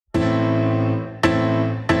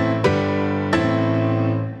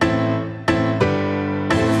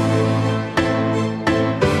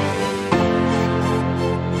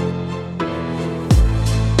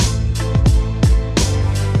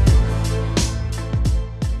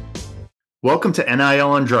Welcome to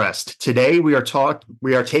NIL Undressed. Today we are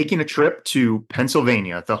taking a trip to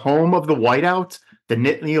Pennsylvania, the home of the whiteout, the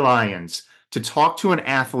Nittany Lions, to talk to an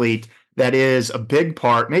athlete that is a big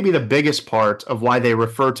part, maybe the biggest part of why they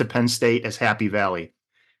refer to Penn State as Happy Valley.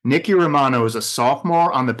 Nikki Romano is a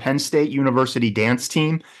sophomore on the Penn State University dance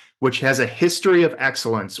team, which has a history of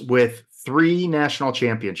excellence with 3 national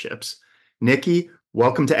championships. Nikki,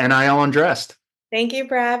 welcome to NIL Undressed. Thank you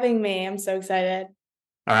for having me. I'm so excited.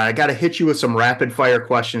 All right, I got to hit you with some rapid fire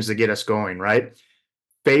questions to get us going, right?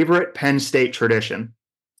 Favorite Penn State tradition?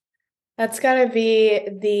 That's got to be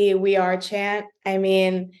the "We Are" chant. I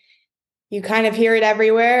mean, you kind of hear it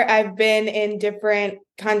everywhere. I've been in different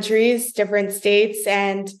countries, different states,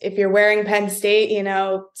 and if you're wearing Penn State,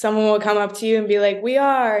 someone will come up to you and be like, "We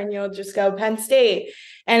are," and you'll just go Penn State.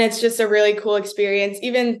 And it's just a really cool experience.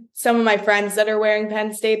 Even some of my friends that are wearing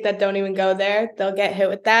Penn State that don't even go there, they'll get hit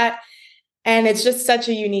with that. And it's just such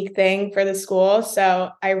a unique thing for the school. So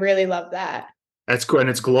I really love that. That's cool, and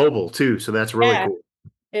it's global too, so that's really Yeah, cool.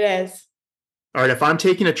 it is. All right, if I'm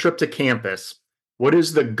taking a trip to campus, what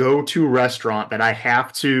is the go-to restaurant that I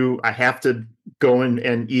have to go in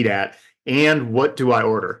and eat at, and what do I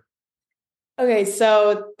order? Okay,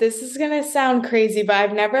 so this is gonna sound crazy, but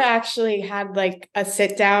I've never actually had like a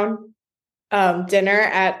sit down dinner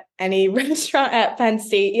at any restaurant at Penn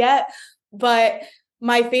State yet. But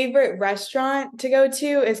my favorite restaurant to go to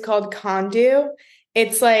is called Condu.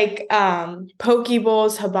 It's like poke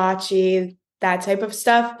bowls, hibachi, that type of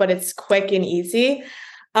stuff, but it's quick and easy.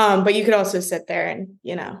 But you could also sit there and,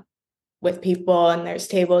 with people and there's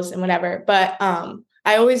tables and whatever. But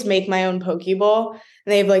I always make my own poke bowl and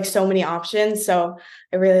they have like so many options. So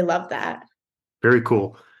I really love that. Very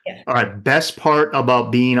cool. Yeah. All right, best part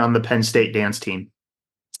about being on the Penn State dance team?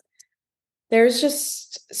 There's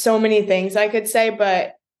just so many things I could say,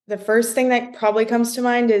 but the first thing that probably comes to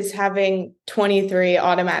mind is having 23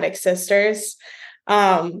 automatic sisters.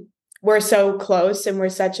 We're so close and we're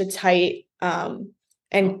such a tight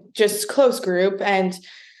and just close group. And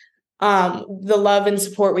the love and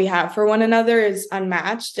support we have for one another is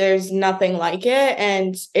unmatched. There's nothing like it.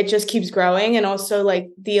 And it just keeps growing. And also, like,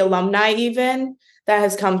 the alumni, even that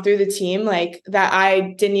has come through the team, like that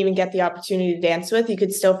I didn't even get the opportunity to dance with, you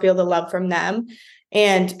could still feel the love from them.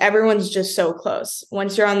 And everyone's just so close.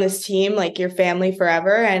 Once you're on this team, like, you're family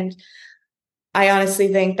forever. And I honestly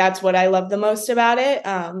think that's what I love the most about it,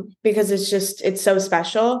 because it's so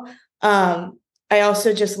special. I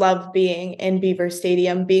also just love being in Beaver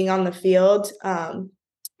Stadium, being on the field,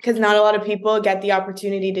 because not a lot of people get the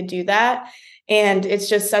opportunity to do that. And it's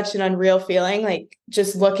just such an unreal feeling, like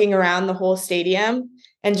just looking around the whole stadium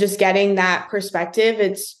and just getting that perspective.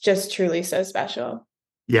 It's just truly so special.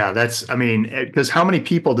 Yeah, because how many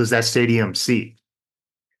people does that stadium seat?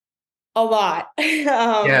 A lot.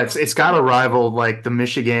 Yeah, it's got to rival like the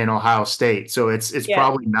Michigan, Ohio State, so it's Yeah.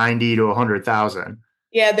 probably 90 to 100,000.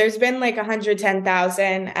 Yeah, there's been like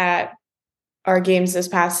 110,000 at our games this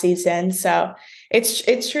past season. So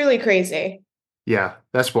it's truly crazy. Yeah,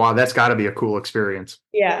 that's wild. That's got to be a cool experience.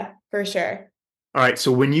 Yeah, for sure. All right,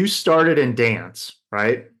 so when you started in dance,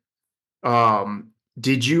 right?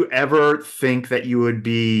 Did you ever think that you would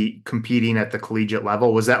be competing at the collegiate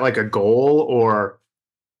level? Was that like a goal or?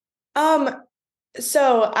 Um,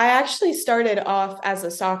 so I actually started off as a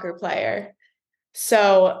soccer player.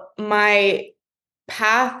 So my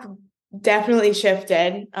path definitely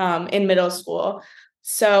shifted in middle school.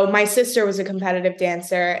 So my sister was a competitive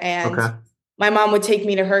dancer and Okay. my mom would take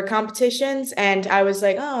me to her competitions and I was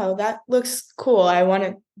like, "Oh, that looks cool. I want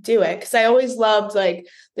to do it." Cuz I always loved like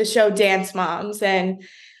the show Dance Moms and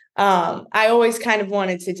I always kind of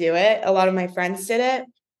wanted to do it. A lot of my friends did it.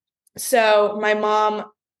 So my mom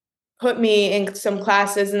put me in some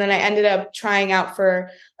classes and then I ended up trying out for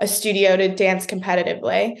a studio to dance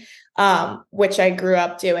competitively, which I grew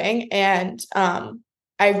up doing. And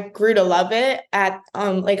I grew to love it. At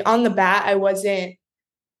like on the bat, I wasn't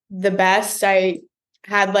the best. I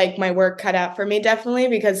had like my work cut out for me, definitely,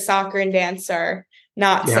 because soccer and dance are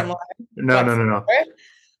not Yeah. similar No, no, whatsoever. no,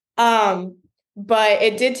 no. Um, but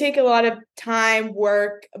it did take a lot of time,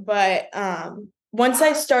 work. But once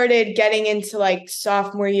I started getting into like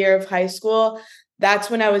sophomore year of high school, that's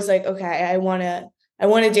when I was like, okay, I want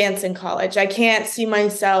to dance in college. I can't see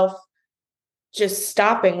myself just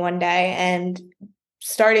stopping one day and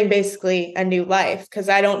starting basically a new life because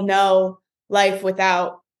I don't know life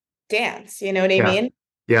without dance. You know what I Yeah. mean?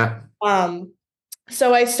 Yeah. Um,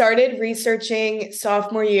 so I started researching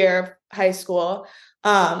sophomore year of high school.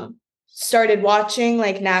 Started watching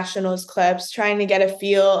like nationals clips, trying to get a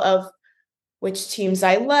feel of which teams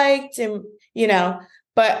I liked and,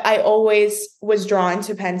 but I always was drawn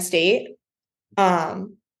to Penn State.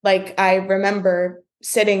 Like I remember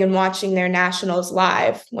sitting and watching their nationals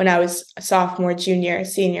live when I was a sophomore, junior,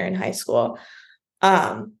 senior in high school.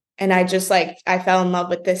 And I just like I fell in love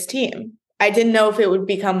with this team. I didn't know if it would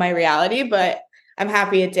become my reality, but I'm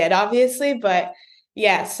happy it did, obviously. But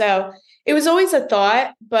yeah, so it was always a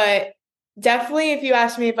thought, but definitely if you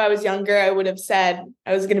asked me if I was younger, I would have said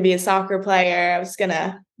I was going to be a soccer player. I was going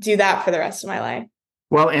to do that for the rest of my life.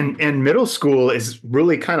 Well, and middle school is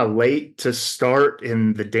really kind of late to start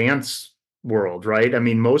in the dance world, right? I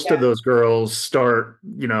mean, most of Yeah. those girls start,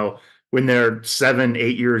 when they're 7,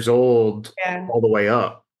 8 years old, Yeah. all the way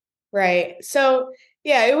up. Right. So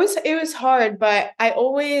yeah, it was hard, but I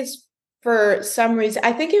always for some reason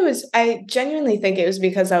I genuinely think it was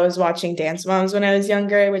because I was watching Dance Moms when I was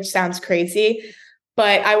younger, which sounds crazy,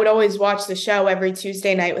 but I would always watch the show every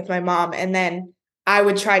Tuesday night with my mom, and then I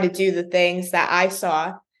would try to do the things that I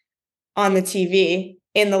saw on the TV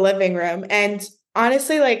in the living room. And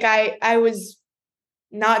honestly, like I was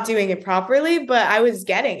not doing it properly, but I was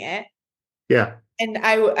getting it. Yeah. And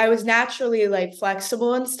I was naturally like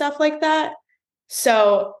flexible and stuff like that.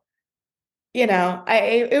 So,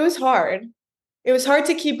 it was hard. It was hard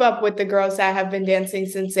to keep up with the girls that have been dancing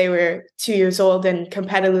since they were 2 years old and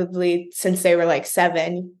competitively since they were like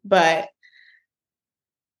seven. But,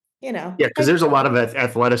 Yeah, because there's a lot of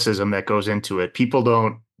athleticism that goes into it. People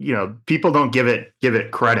don't give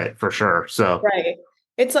it credit for sure. So, right.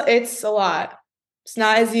 It's a lot. It's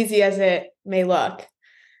not as easy as it may look.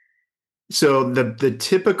 so the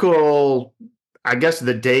typical, I guess,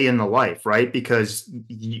 the day in the life, right? Because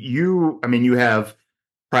I mean, you have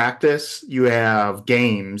practice, you have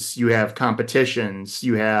games, you have competitions,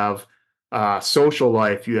 you have social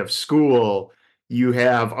life, you have school, you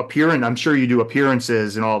have appearance. I'm sure you do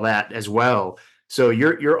appearances and all that as well. So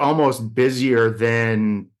you're almost busier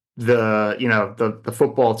than the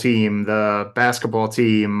football team, the basketball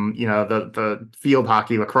team, the field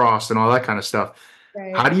hockey, lacrosse, and all that kind of stuff.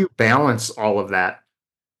 How Right. do you balance all of that?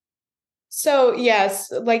 So, yes,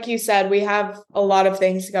 like you said, we have a lot of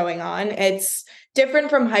things going on. It's different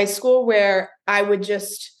from high school where I would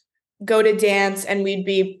just go to dance and we'd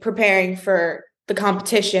be preparing for the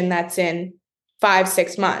competition that's in 5,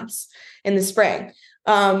 6 months in the spring.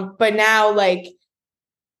 But now, like,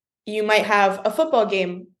 you might have a football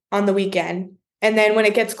game on the weekend. And then when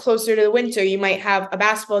it gets closer to the winter, you might have a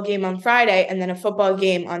basketball game on Friday and then a football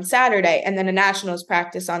game on Saturday and then a nationals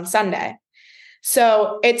practice on Sunday.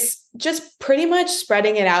 So it's just pretty much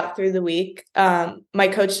spreading it out through the week. My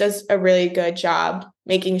coach does a really good job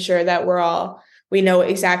making sure that we know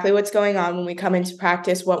exactly what's going on when we come into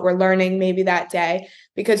practice, what we're learning maybe that day,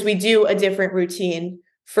 because we do a different routine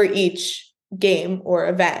for each game or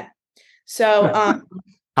event. So,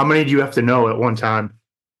 How many do you have to know at one time?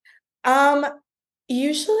 um,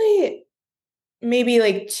 usually maybe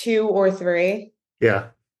like two or three. Yeah.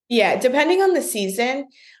 Yeah, depending on the season,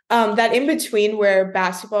 that in between where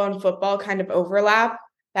basketball and football kind of overlap,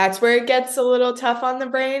 that's where it gets a little tough on the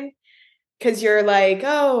brain because you're like,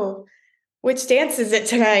 oh, which dance is it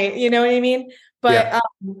tonight? You know what I mean? But Yeah.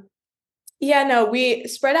 yeah, no, we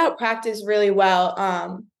spread out practice really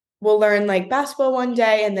well. We'll learn like basketball one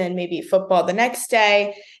day and then maybe football the next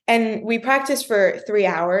day. And we practice for 3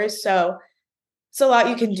 hours. So it's a lot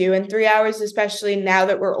you can do in 3 hours, especially now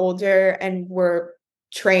that we're older and we're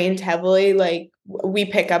trained heavily. Like we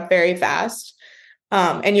pick up very fast,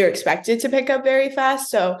 and you're expected to pick up very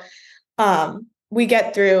fast. So we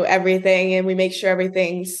get through everything and we make sure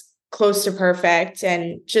everything's close to perfect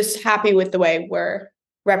and just happy with the way we're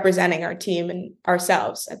representing our team and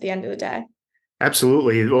ourselves at the end of the day.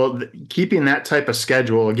 Absolutely. Well, keeping that type of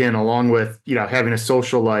schedule again, along with having a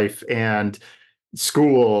social life and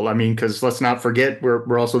school. I mean, because let's not forget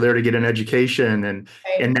we're also there to get an education, and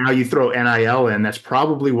Right. now you throw NIL in. That's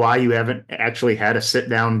probably why you haven't actually had a sit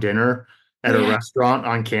down dinner at a Yeah. restaurant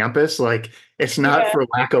on campus. Like it's not Yeah. for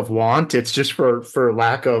lack of want; it's just for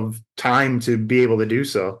lack of time to be able to do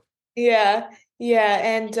so. Yeah. Yeah.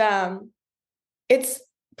 And it's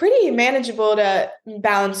pretty manageable to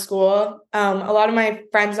balance school. A lot of my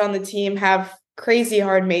friends on the team have crazy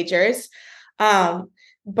hard majors.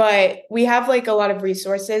 But we have like a lot of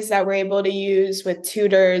resources that we're able to use with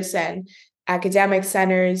tutors and academic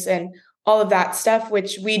centers and all of that stuff,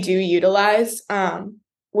 which we do utilize,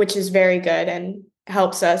 which is very good and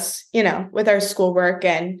helps us, with our schoolwork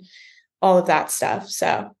and all of that stuff.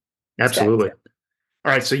 So it's good. Absolutely.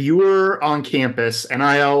 All right, so you were on campus.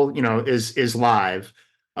 NIL, is live.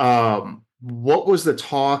 What was the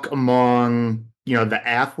talk among the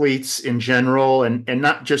athletes in general, and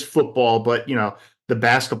not just football, but the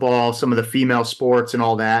basketball, some of the female sports, and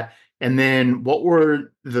all that? And then what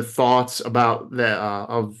were the thoughts about the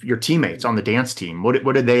of your teammates on the dance team? What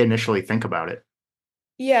did they initially think about it?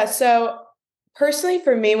 Yeah, so personally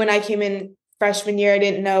for me, when I came in freshman year, I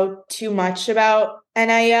didn't know too much about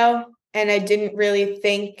NIL, and I didn't really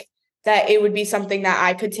think that it would be something that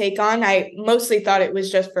I could take on. I mostly thought it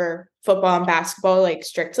was just for football and basketball, like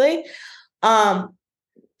strictly. Um,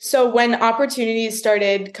 so when opportunities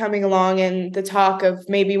started coming along and the talk of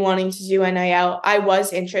maybe wanting to do NIL, I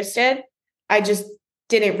was interested. I just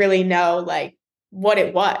didn't really know like what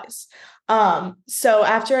it was. So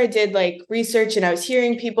after I did like research and I was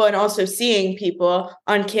hearing people and also seeing people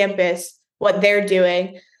on campus, what they're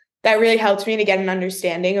doing, that really helped me to get an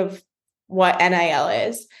understanding of what NIL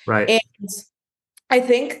is. Right. And I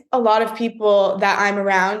think a lot of people that I'm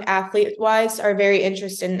around athlete wise are very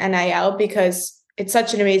interested in NIL because it's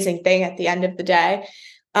such an amazing thing at the end of the day.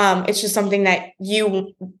 It's just something that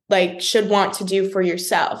you like should want to do for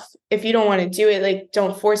yourself. If you don't want to do it, like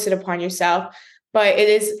don't force it upon yourself. But it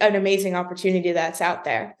is an amazing opportunity that's out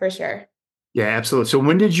there for sure. Yeah, absolutely. So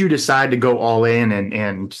when did you decide to go all in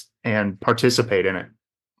and participate in it?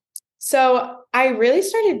 So I really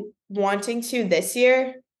started wanting to this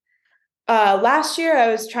year. Last year,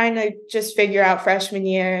 I was trying to just figure out freshman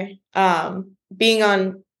year. Being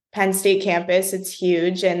on Penn State campus, it's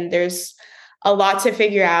huge, and there's a lot to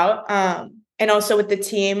figure out. And also with the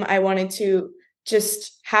team, I wanted to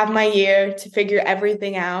just have my year to figure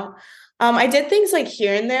everything out. I did things like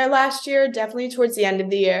here and there last year, definitely towards the end of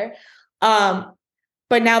the year. Um,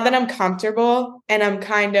 but now that I'm comfortable and I'm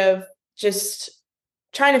kind of just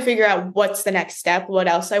trying to figure out what's the next step, what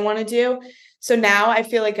else I want to do. So now I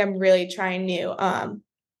feel like I'm really trying to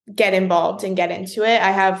get involved and get into it.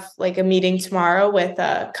 I have like a meeting tomorrow with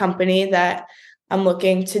a company that I'm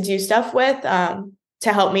looking to do stuff with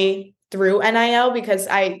to help me through NIL because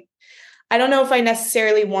I don't know if I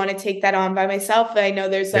necessarily want to take that on by myself. But I know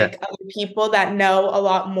there's Yeah. like other people that know a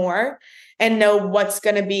lot more and know what's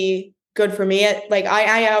going to be good for me. Like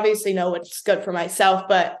I obviously know what's good for myself,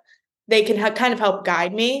 but they can kind of help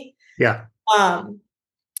guide me Yeah. um,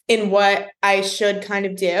 in what I should kind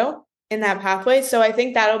of do in that pathway. So I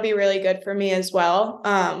think that'll be really good for me as well.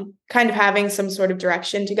 Kind of having some sort of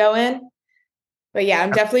direction to go in. But yeah,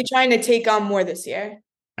 I'm definitely trying to take on more this year.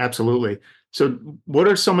 Absolutely. So what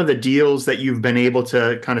are some of the deals that you've been able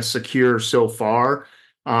to kind of secure so far?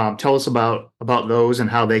 Tell us about those and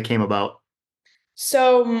how they came about.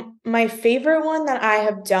 So my favorite one that I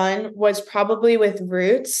have done was probably with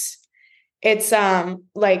Roots. It's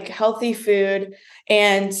like healthy food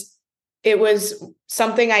and it was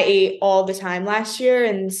something I ate all the time last year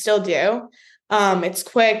and still do. It's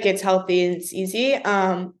quick, it's healthy, and it's easy.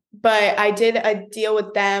 But I did a deal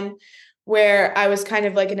with them where I was kind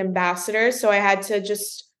of like an ambassador. So I had to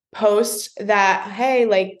just post that, hey,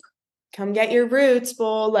 like, come get your Roots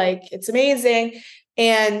bowl. Like, it's amazing.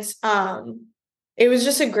 And it was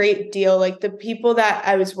just a great deal. Like, the people that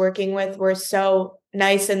I was working with were so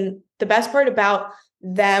nice. And the best part about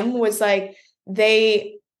them was like,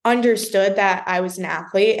 they understood that I was an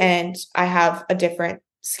athlete and I have a different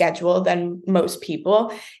schedule than most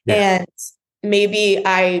people. Yeah. And maybe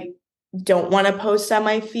I don't want to post on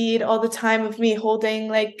my feed all the time of me holding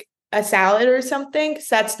like a salad or something because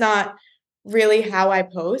that's not really how I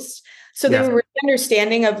post. So they were Yeah. really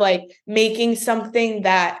understanding of like making something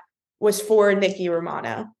that was for Nikki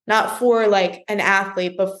Romano, not for like an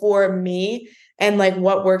athlete, but for me and like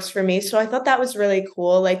what works for me. So I thought that was really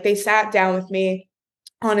cool. Like they sat down with me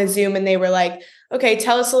on a Zoom and they were like, okay,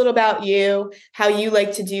 tell us a little about you, how you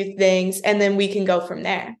like to do things, and then we can go from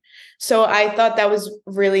there. So I thought that was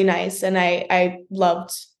really nice and I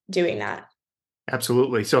loved doing that.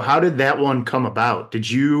 Absolutely. So how did that one come about? Did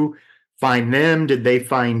you find them? Did they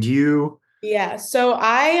find you? Yeah. So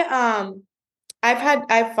I've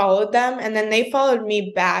followed them and then they followed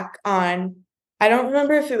me back on I don't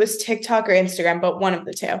remember if it was TikTok or Instagram, but one of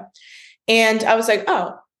the two. And I was like,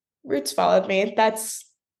 oh, Roots followed me. That's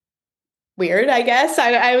weird, I guess.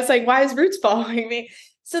 I was like, why is Roots following me?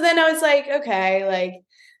 So then I was like, okay, like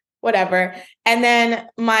whatever. And then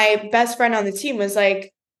my best friend on the team was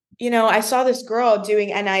like, I saw this girl doing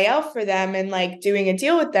NIL for them and like doing a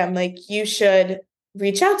deal with them. Like, you should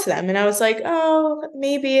reach out to them. And I was like, oh,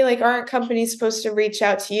 maybe like, aren't companies supposed to reach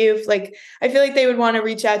out to you? Like, I feel like they would want to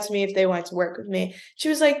reach out to me if they want to work with me. She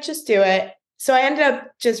was like, just do it. So I ended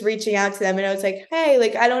up just reaching out to them and I was like, hey,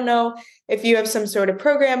 like, I don't know if you have some sort of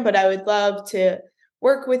program, but I would love to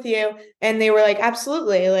work with you. And they were like,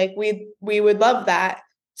 absolutely. Like, we would love that.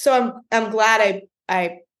 So I'm glad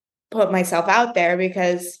I put myself out there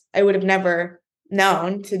because I would have never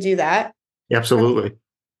known to do that. Absolutely.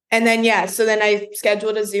 And then, yeah, so then I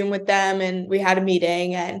scheduled a Zoom with them and we had a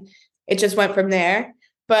meeting and it just went from there.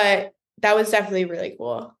 But that was definitely really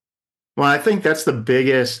cool. Well, I think that's the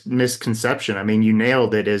biggest misconception. I mean, you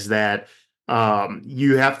nailed it, is that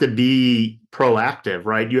you have to be proactive,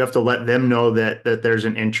 right? You have to let them know that there's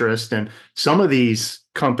an interest. And some of these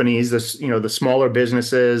companies, the smaller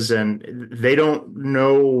businesses, and they don't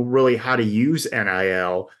know really how to use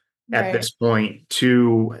NIL at Right. this point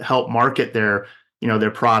to help market their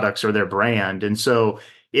products or their brand. And so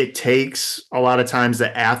it takes a lot of times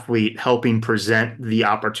the athlete helping present the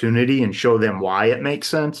opportunity and show them why it makes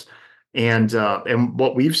sense. And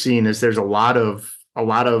what we've seen is there's a lot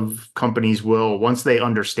of companies will, once they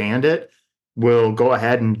understand it, will go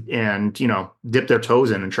ahead and dip their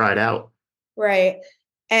toes in and try it out. Right.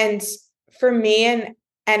 And for me and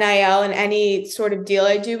NIL and any sort of deal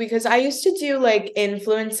I do, because I used to do like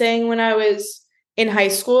influencing when I was in high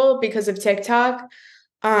school because of TikTok.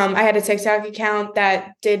 I had a TikTok account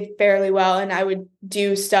that did fairly well, and I would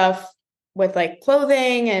do stuff with like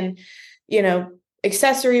clothing and, you know,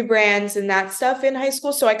 accessory brands and that stuff in high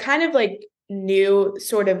school. So I kind of like knew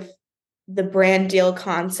sort of the brand deal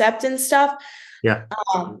concept and stuff. Yeah.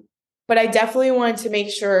 Um, but I definitely wanted to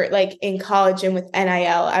make sure, like in college and with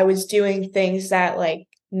NIL, I was doing things that like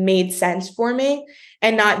made sense for me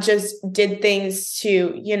and not just did things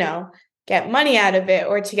to, get money out of it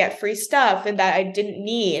or to get free stuff and that I didn't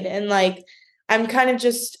need. And like, I'm kind of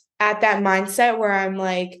just at that mindset where I'm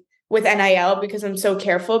like with NIL because I'm so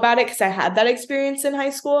careful about it because I had that experience in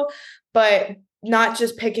high school, but not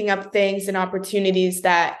just picking up things and opportunities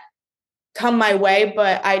that come my way,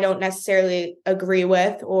 but I don't necessarily agree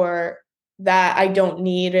with or that I don't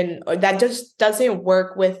need and or that just doesn't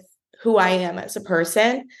work with who I am as a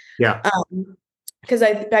person. Yeah. Because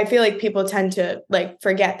I feel like people tend to like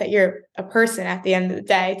forget that you're a person at the end of the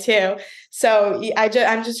day too. So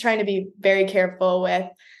I'm just trying to be very careful with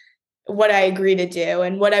what I agree to do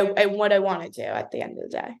and what I want to do at the end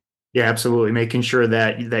of the day. Yeah, absolutely. Making sure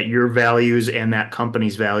that your values and that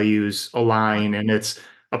company's values align, and it's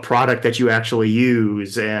a product that you actually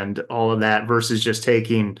use and all of that versus just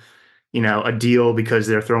taking, a deal because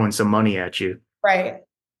they're throwing some money at you. Right.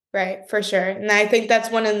 Right, for sure. And I think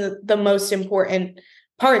that's one of the most important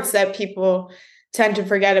parts that people tend to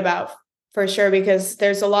forget about for sure, because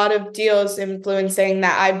there's a lot of deals influencing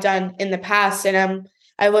that I've done in the past. And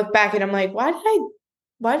I look back and I'm like, why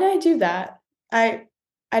did I do that? I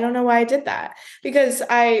don't know why I did that. Because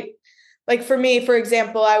like for me, for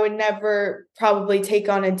example, I would never probably take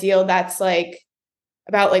on a deal that's like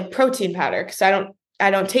about like protein powder because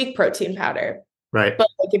I don't take protein powder. Right. But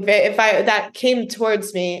like if I that came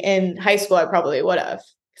towards me in high school, I probably would have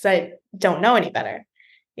because I don't know any better.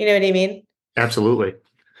 You know what I mean? Absolutely.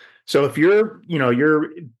 So if you're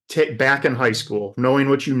back in high school, knowing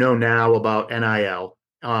what you know now about NIL,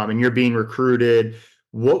 and you're being recruited,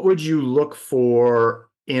 what would you look for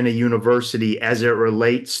in a university as it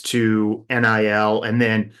relates to NIL and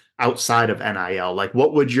then outside of NIL? Like,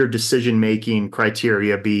 what would your decision-making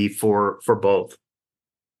criteria be for both?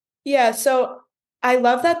 Yeah. So I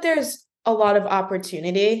love that there's a lot of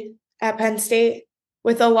opportunity at Penn State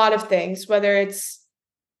with a lot of things, whether it's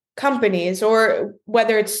companies or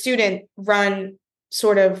whether it's student run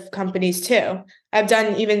sort of companies too. I've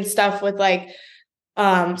done even stuff with like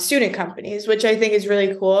student companies, which I think is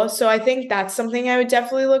really cool. So I think that's something I would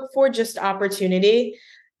definitely look for, just opportunity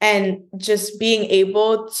and just being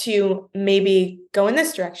able to maybe go in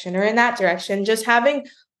this direction or in that direction, just having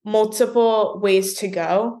multiple ways to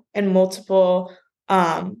go and multiple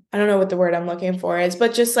I don't know what the word I'm looking for is,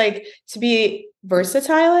 but just like to be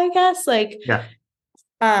versatile, I guess, like Yeah.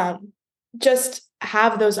 um just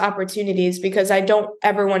have those opportunities because I don't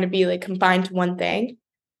ever want to be like confined to one thing.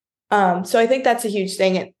 So I think that's a huge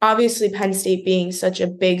thing. And obviously Penn State being such a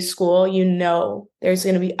big school, there's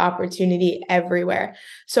going to be opportunity everywhere.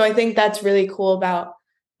 So I think that's really cool about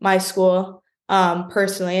my school,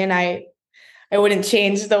 personally. And I wouldn't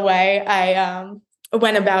change the way I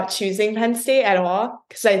went about choosing Penn State at all,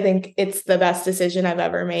 because I think it's the best decision I've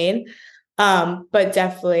ever made. But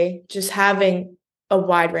definitely just having a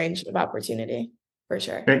wide range of opportunity for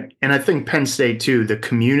sure. And I think Penn State too, the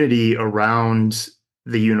community around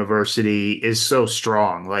the university is so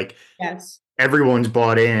strong. Like, Yes. everyone's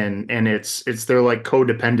bought in, and it's they're like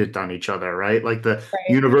codependent on each other, right? Like the Right.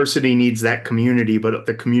 university needs that community, but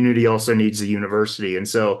the community also needs the university. And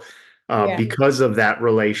so Yeah. because of that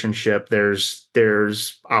relationship,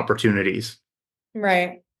 there's opportunities.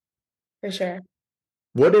 Right. For sure.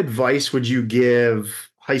 What advice would you give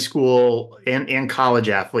high school and college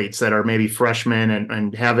athletes that are maybe freshmen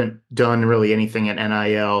and haven't done really anything at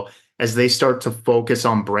NIL as they start to focus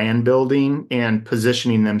on brand building and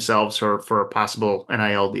positioning themselves for possible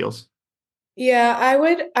NIL deals? Yeah,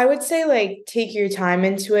 I would say like take your time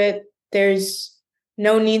into it. There's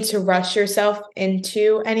no need to rush yourself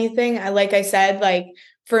into anything. Like I said, like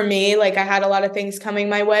for me, like I had a lot of things coming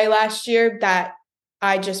my way last year that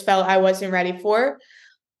I just felt I wasn't ready for.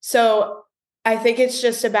 So I think it's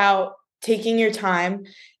just about taking your time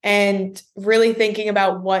and really thinking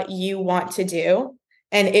about what you want to do.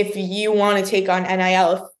 And if you want to take on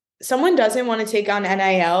NIL, if someone doesn't want to take on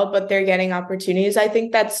NIL, but they're getting opportunities, I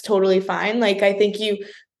think that's totally fine. Like, I think you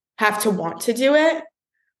have to want to do it.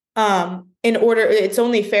 In order, it's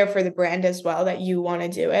only fair for the brand as well that you want to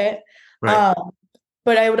do it. Right. Um,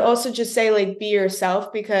 but I would also just say, like, be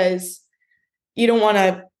yourself, because you don't want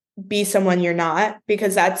to be someone you're not,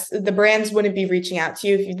 because that's the brands wouldn't be reaching out to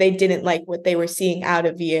you if they didn't like what they were seeing out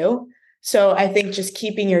of you. So I think just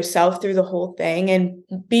keeping yourself through the whole thing and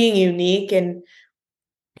being unique and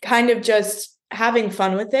kind of just having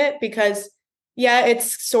fun with it, because yeah,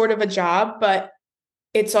 it's sort of a job, but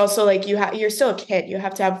it's also like you're still a kid. You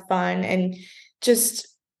have to have fun and just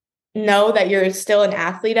know that you're still an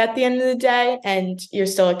athlete at the end of the day, and you're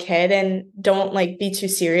still a kid, and don't like be too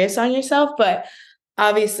serious on yourself. But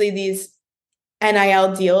obviously these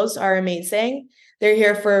NIL deals are amazing. They're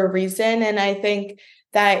here for a reason. And I think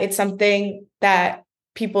that it's something that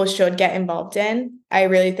people should get involved in. I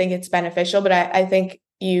really think it's beneficial, but I think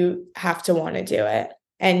you have to want to do it.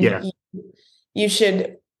 Yeah. And you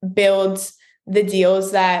should build the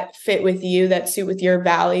deals that fit with you, that suit with your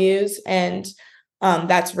values. And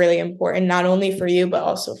that's really important, not only for you, but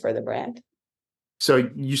also for the brand.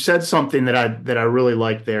 So you said something that I really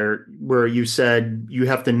like there, where you said you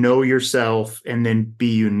have to know yourself and then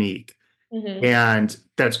be unique. Mm-hmm. And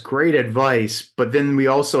that's great advice. But then we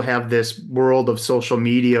also have this world of social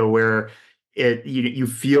media where you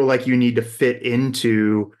feel like you need to fit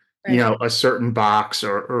into, Right. a certain box,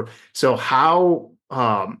 or so how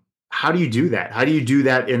do you do that? How do you do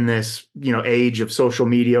that in this, age of social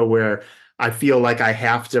media where I feel like I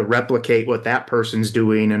have to replicate what that person's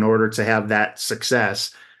doing in order to have that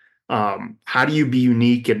success? How do you be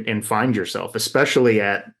unique and find yourself, especially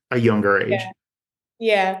at a younger Yeah. age?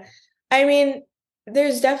 Yeah. I mean,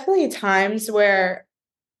 there's definitely times where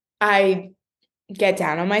I get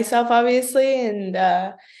down on myself, obviously, and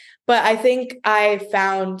but I think I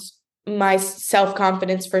found my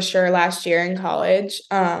self-confidence for sure last year in college.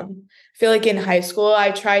 I feel like in high school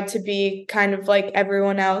I tried to be kind of like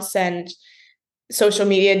everyone else, and social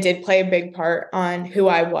media did play a big part on who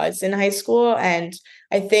I was in high school. And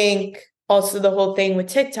I think also the whole thing with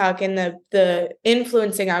TikTok and the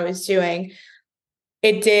influencing I was doing,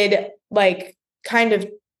 it did like kind of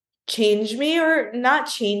change me, or not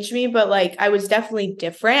change me, but like I was definitely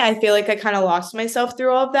different. I feel like I kind of lost myself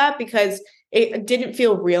through all of that, because it didn't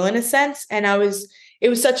feel real in a sense. And it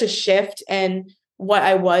was such a shift in what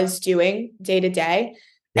I was doing day to day.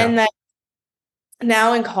 Yeah. And then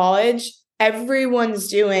now in college, everyone's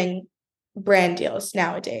doing brand deals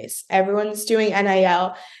nowadays. Everyone's doing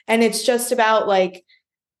NIL. And it's just about like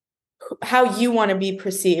how you want to be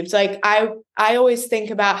perceived. Like I always think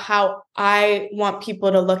about how I want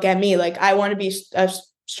people to look at me. Like I want to be a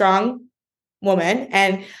strong woman,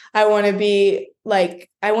 and I want to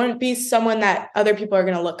be someone that other people are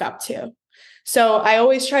going to look up to. So I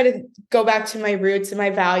always try to go back to my roots and my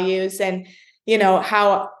values, and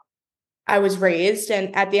how I was raised,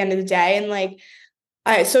 and at the end of the day, and like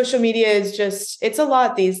social media is just, it's a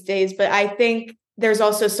lot these days, but I think there's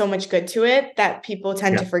also so much good to it that people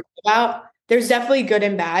tend Yeah. to forget about. There's definitely good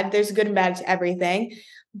and bad. There's good and bad to everything,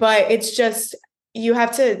 but it's just, you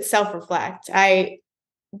have to self-reflect.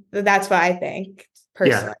 That's what I think Yeah.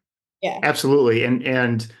 personally. Yeah. Absolutely.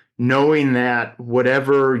 And knowing that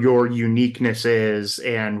whatever your uniqueness is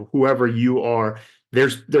and whoever you are,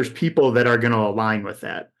 there's people that are going to align with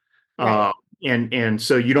that. Uh, Right. and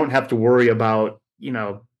so you don't have to worry about,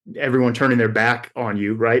 everyone turning their back on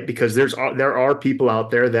you, right? Because there are people out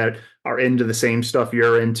there that are into the same stuff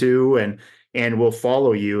you're into, and will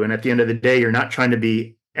follow you. And at the end of the day, you're not trying to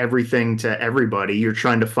be everything to everybody. You're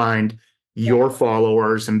trying to find Yeah. your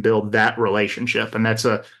followers and build that relationship. And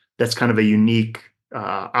that's kind of a unique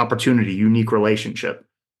opportunity, unique relationship.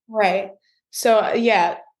 Right. So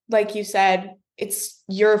yeah, like you said, it's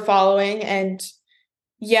your following, and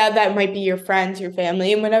yeah, that might be your friends, your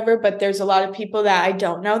family, and whatever, but there's a lot of people that I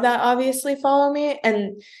don't know that obviously follow me.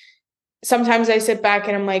 And sometimes I sit back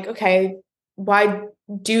and I'm like, okay, why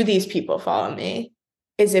do these people follow me?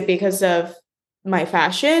 Is it because of my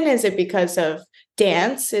fashion? Is it because of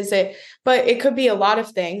dance? But it could be a lot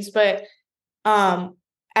of things. But um,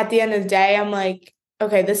 at the end of the day, I'm like,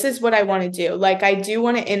 okay, this is what I want to do. Like, I do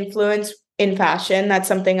want to influence in fashion. That's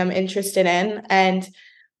something I'm interested in. And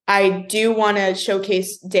I do want to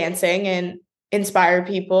showcase dancing and inspire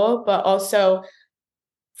people, but also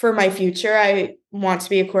for my future, I want to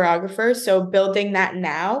be a choreographer. So building that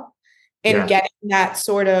now and Yeah, getting that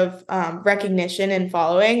sort of recognition and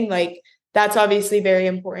following, like that's obviously very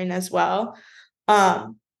important as well.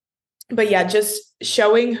 Um, but yeah, just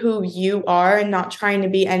showing who you are and not trying to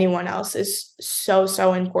be anyone else is so,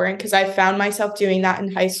 so important because I found myself doing that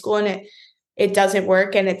in high school and it doesn't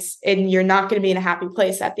work and you're not going to be in a happy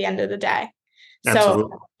place at the end of the day. So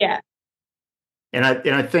absolutely. yeah. And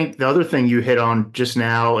I think the other thing you hit on just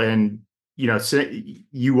now, and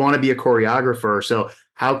you want to be a choreographer, so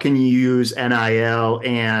how can you use NIL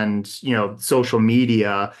and social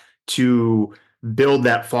media to build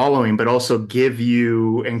that following, but also give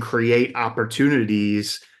you and create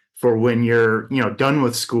opportunities for when you're done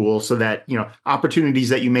with school, so that opportunities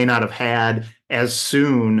that you may not have had as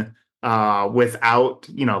soon without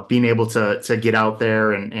being able to get out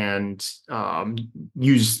there and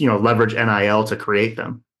use leverage NIL to create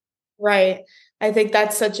them. Right. I think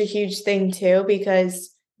that's such a huge thing too,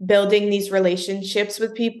 because building these relationships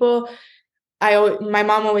with people, my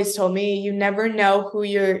mom always told me you never know who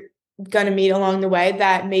you're going to meet along the way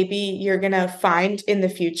that maybe you're going to find in the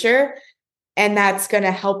future and that's going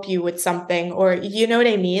to help you with something or you know what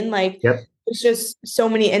I mean? Like Yep. there's just so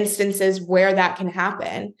many instances where that can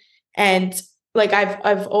happen. And like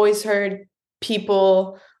I've always heard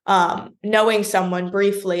people knowing someone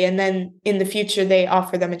briefly and then in the future they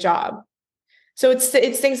offer them a job. So it's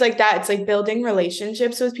things like that. It's like building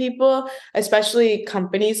relationships with people, especially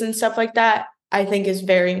companies and stuff like that. I think is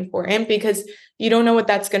very important because you don't know what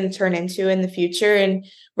that's going to turn into in the future, and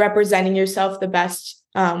representing yourself the best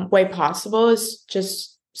way possible is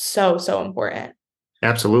just so so important.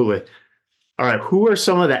 Absolutely. All right. Who are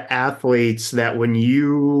some of the athletes that when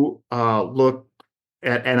you look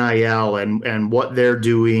at NIL and what they're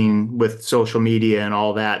doing with social media and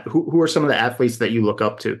all that, who are some of the athletes that you look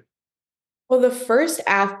up to? Well, the first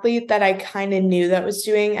athlete that I kind of knew that was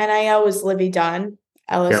doing NIL was Livy Dunn,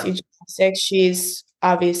 LSU Yeah. gymnastics. She's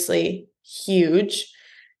obviously huge.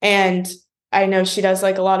 And I know she does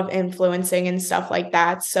like a lot of influencing and stuff like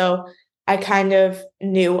that. So I kind of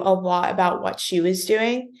knew a lot about what she was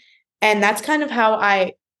doing. And that's kind of how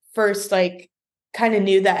I first like kind of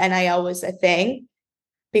knew that NIL was a thing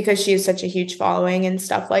because she has such a huge following and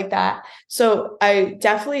stuff like that. So I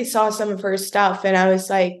definitely saw some of her stuff and I was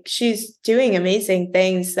like, she's doing amazing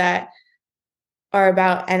things that are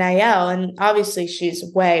about NIL. And obviously she's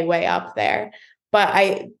way, way up there.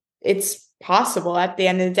 But it's possible at the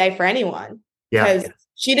end of the day for anyone Yeah. because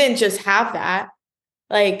she didn't just have that.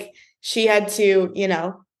 Like she had to,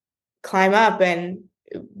 climb up and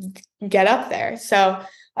get up there. So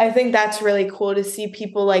I think that's really cool to see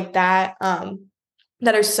people like that.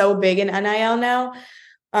 That are so big in NIL now,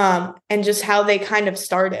 and just how they kind of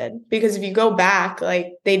started. Because if you go back,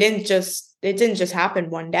 like it didn't just happen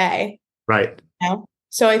one day. Right. You know?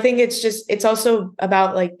 So I think it's also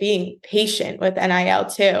about like being patient with NIL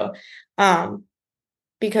too. Um,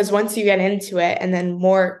 because once you get into it and then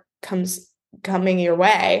more coming your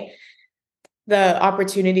way, the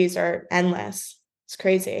opportunities are endless. It's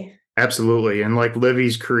crazy. Absolutely. And like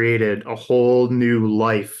Livy's created a whole new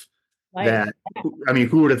life Life. that, I mean,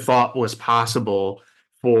 who would have thought was possible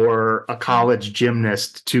for a college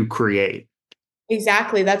gymnast to create?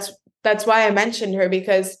 Exactly. That's why I mentioned her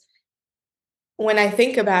because when I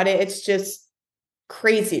think about it, it's just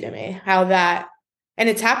crazy to me how that, and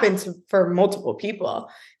it's happened for multiple people.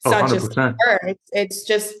 It's Oh, not just 100%. her. It's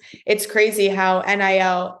just, it's crazy how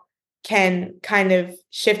NIL can kind of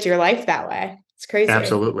shift your life that way. It's crazy.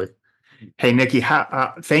 Absolutely. Hey, Nikki,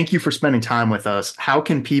 thank you for spending time with us. How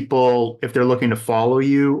can people, if they're looking to follow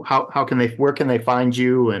you, where can they find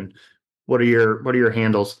you, and what are your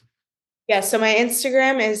handles? Yeah. So my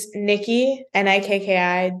Instagram is Nikki,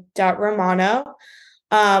 Nikki dot Romano.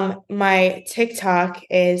 My TikTok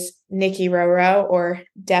is Nikki Roro or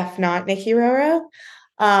Def Not Nikki Roro.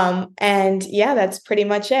 And yeah, that's pretty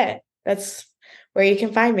much it. That's where you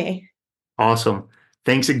can find me. Awesome.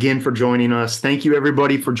 Thanks again for joining us. Thank you,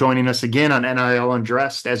 everybody, for joining us again on NIL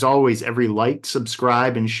Undressed. As always, every like,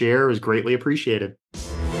 subscribe, and share is greatly appreciated.